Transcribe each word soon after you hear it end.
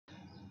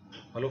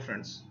Hello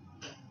friends,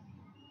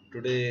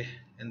 today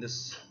in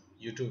this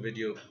YouTube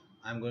video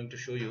I'm going to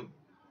show you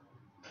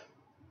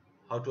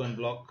how to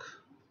unblock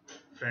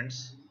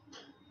friends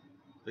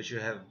which you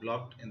have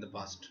blocked in the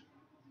past.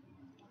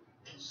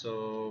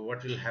 So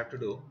what we'll have to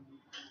do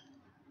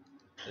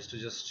is to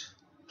just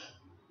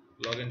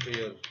log into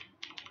your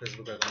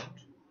Facebook account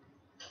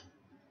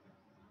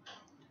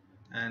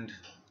and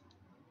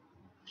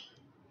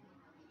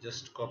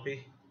just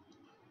copy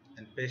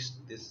and paste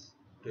this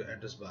to your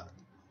address bar.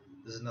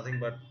 This is nothing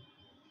but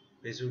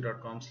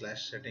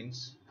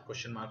facebook.com/settings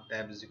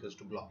tab is equals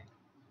to blocking.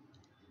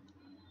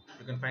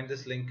 You can find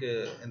this link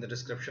in the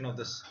description of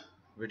this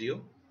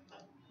video.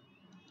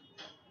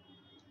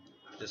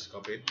 Just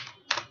copy it,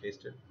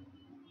 paste it.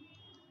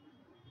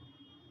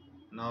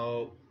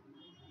 Now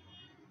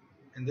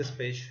in this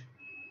page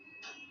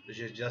which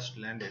is just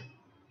landed,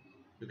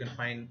 you can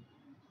find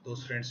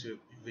those friends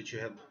which you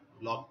have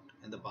blocked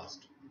in the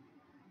past.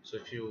 So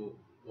if you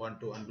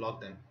want to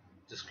unblock them,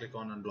 just click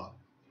on unblock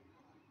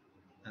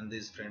and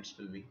these friends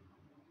will be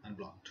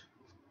unblocked.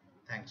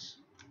 Thanks.